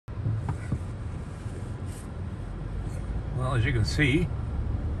Well, as you can see,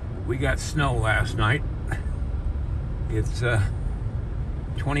 we got snow last night. It's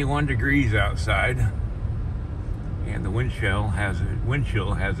 21 degrees outside, and the wind chill has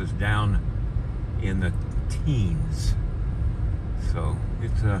us down in the teens. So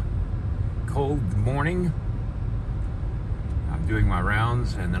it's a cold morning. I'm doing my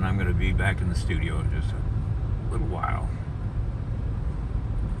rounds, and then I'm going to be back in the studio in just a little while.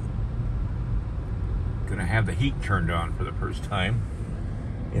 Gonna have the heat turned on for the first time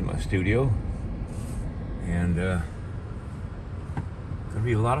in my studio, and gonna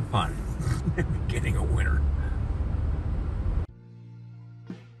be a lot of fun beginning of winter.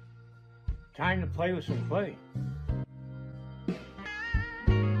 Time to play with some clay.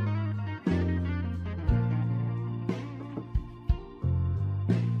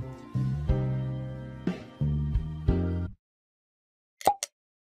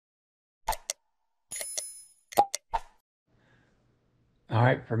 All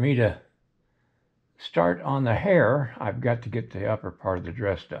right, for me to start on the hair, I've got to get the upper part of the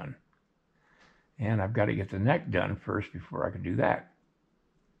dress done. And I've got to get the neck done first before I can do that.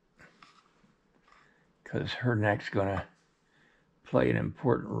 Because her neck's going to play an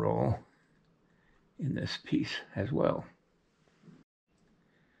important role in this piece as well.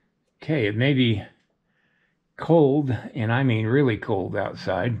 Okay, it may be cold, and I mean really cold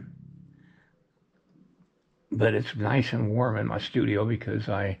outside. But it's nice and warm in my studio because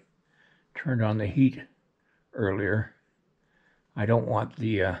I turned on the heat earlier. I don't want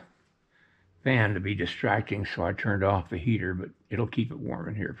the fan to be distracting, so I turned off the heater, but it'll keep it warm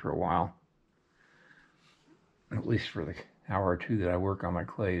in here for a while. At least for the hour or two that I work on my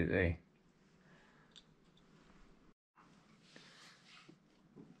clay today.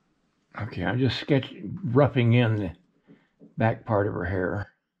 Okay, I'm just roughing in the back part of her hair.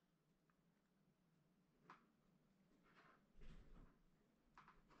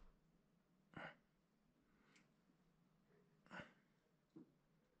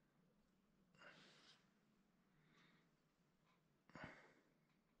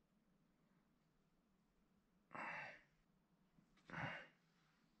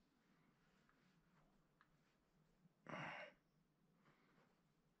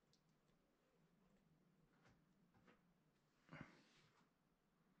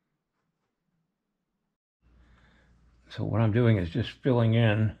 So what I'm doing is just filling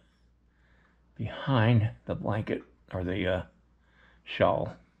in behind the blanket or the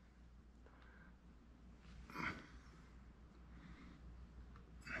shawl.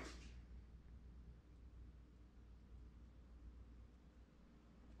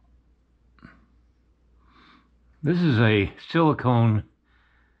 This is a silicone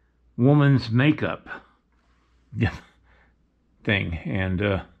woman's makeup thing,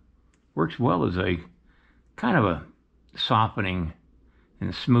 and works well as a kind of a softening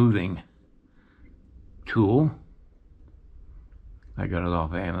and smoothing tool. I got it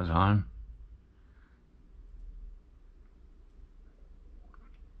off Amazon.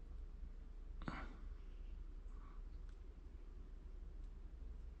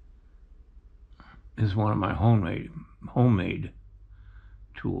 This is one of my homemade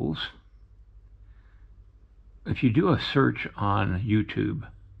tools. If you do a search on YouTube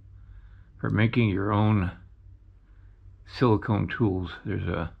for making your own silicone tools, there's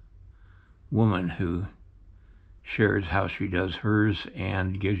a woman who shares how she does hers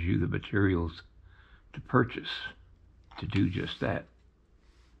and gives you the materials to purchase to do just that.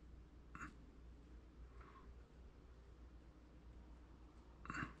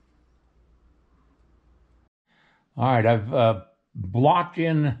 All right, I've blocked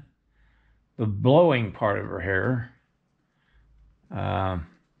in the blowing part of her hair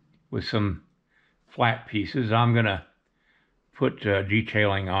with some flat pieces. I'm going to put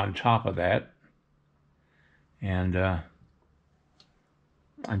detailing on top of that. And I'm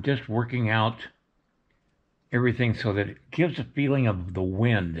just working out everything so that it gives a feeling of the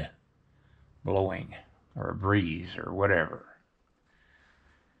wind blowing, or a breeze, or whatever.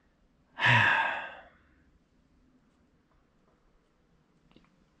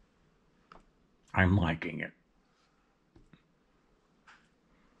 I'm liking it.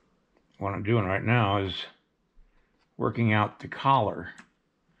 What I'm doing right now is working out the collar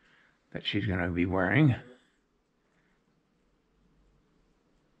that she's going to be wearing.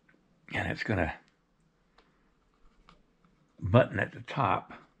 And it's going to button at the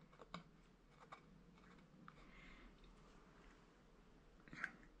top.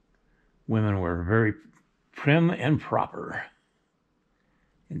 Women were very prim and proper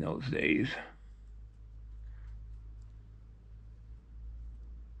in those days.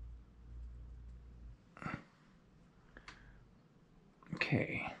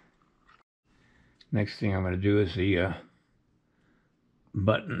 Okay. Next thing I'm going to do is the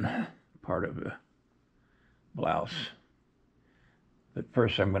button part of the blouse. But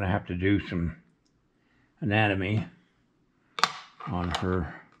first I'm going to have to do some anatomy on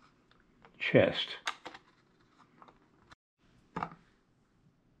her chest.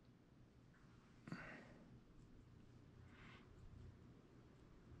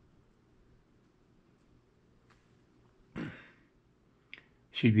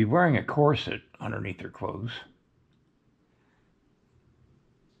 She'd be wearing a corset underneath her clothes.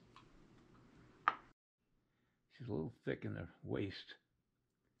 She's a little thick in the waist,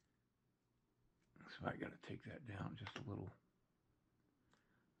 so I got to take that down just a little.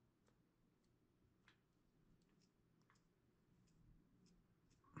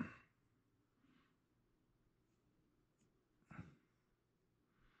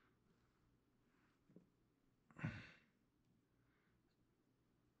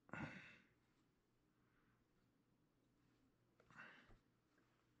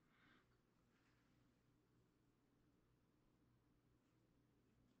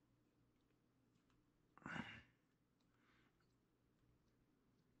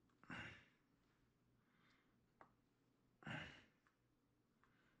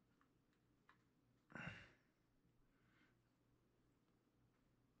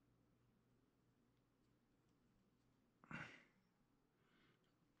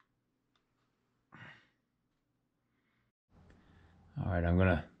 All right, I'm going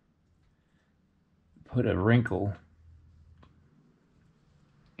to put a wrinkle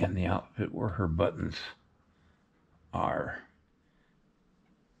in the outfit where her buttons are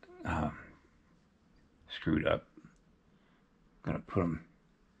screwed up. I'm going to put them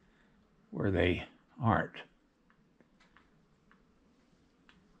where they aren't.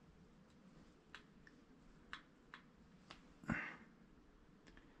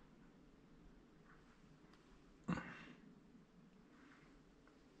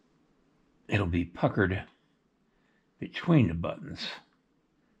 It'll be puckered between the buttons.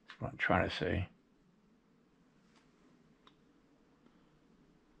 That's what I'm trying to say.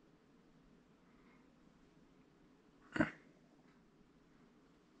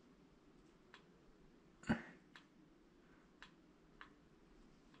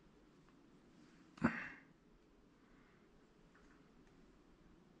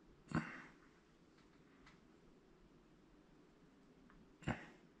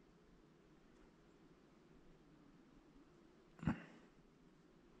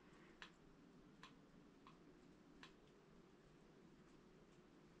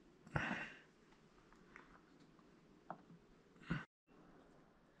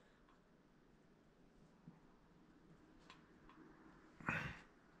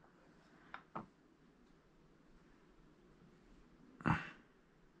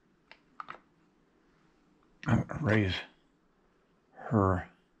 I'm going to raise her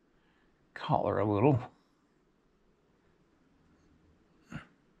collar a little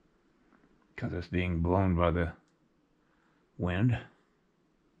because it's being blown by the wind.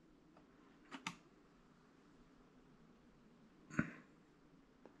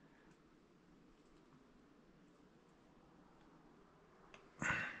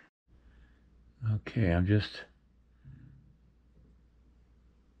 Okay, I'm just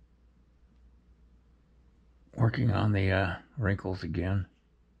working on the wrinkles again,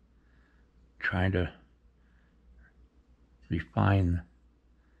 trying to refine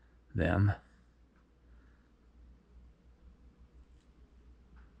them.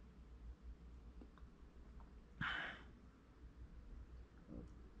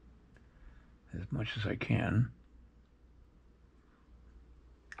 As much as I can.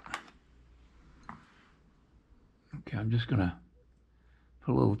 Okay, I'm just gonna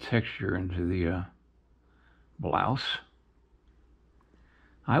put a little texture into the blouse.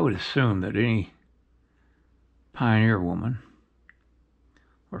 I would assume that any pioneer woman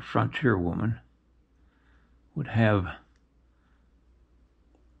or frontier woman would have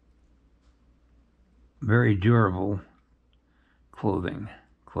very durable clothing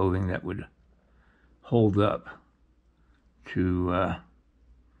that would hold up to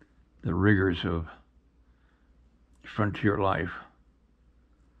the rigors of frontier life.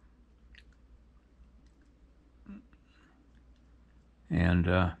 And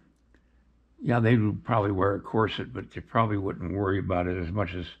yeah, they would probably wear a corset, but they probably wouldn't worry about it as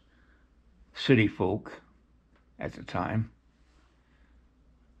much as city folk at the time.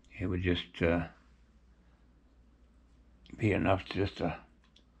 It would just be enough just to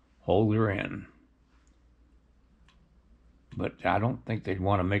hold her in. But I don't think they'd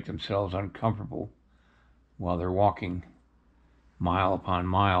want to make themselves uncomfortable while they're walking mile upon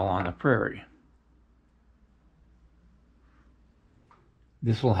mile on the prairie.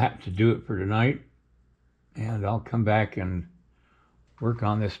 This will have to do it for tonight, and I'll come back and work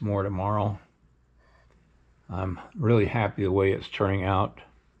on this more tomorrow. I'm really happy the way it's turning out,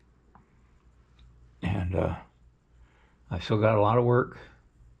 and I still got a lot of work,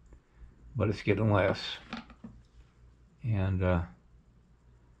 but it's getting less, and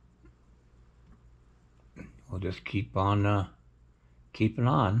we'll just keep on keeping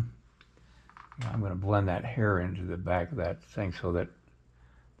on. I'm going to blend that hair into the back of that thing so that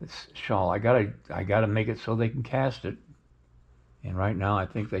this shawl, I gotta make it so they can cast it, and right now I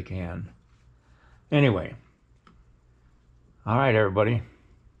think they can. Anyway, all right, everybody.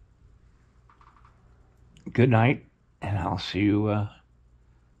 Good night, and I'll see you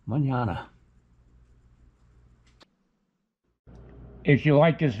mañana. If you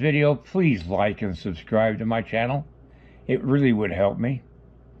like this video, please like and subscribe to my channel. It really would help me.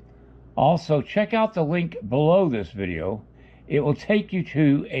 Also, check out the link below this video. It will take you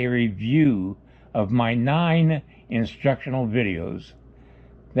to a review of my 9 instructional videos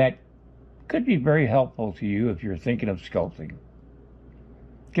that could be very helpful to you if you're thinking of sculpting.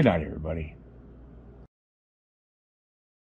 Good night, everybody.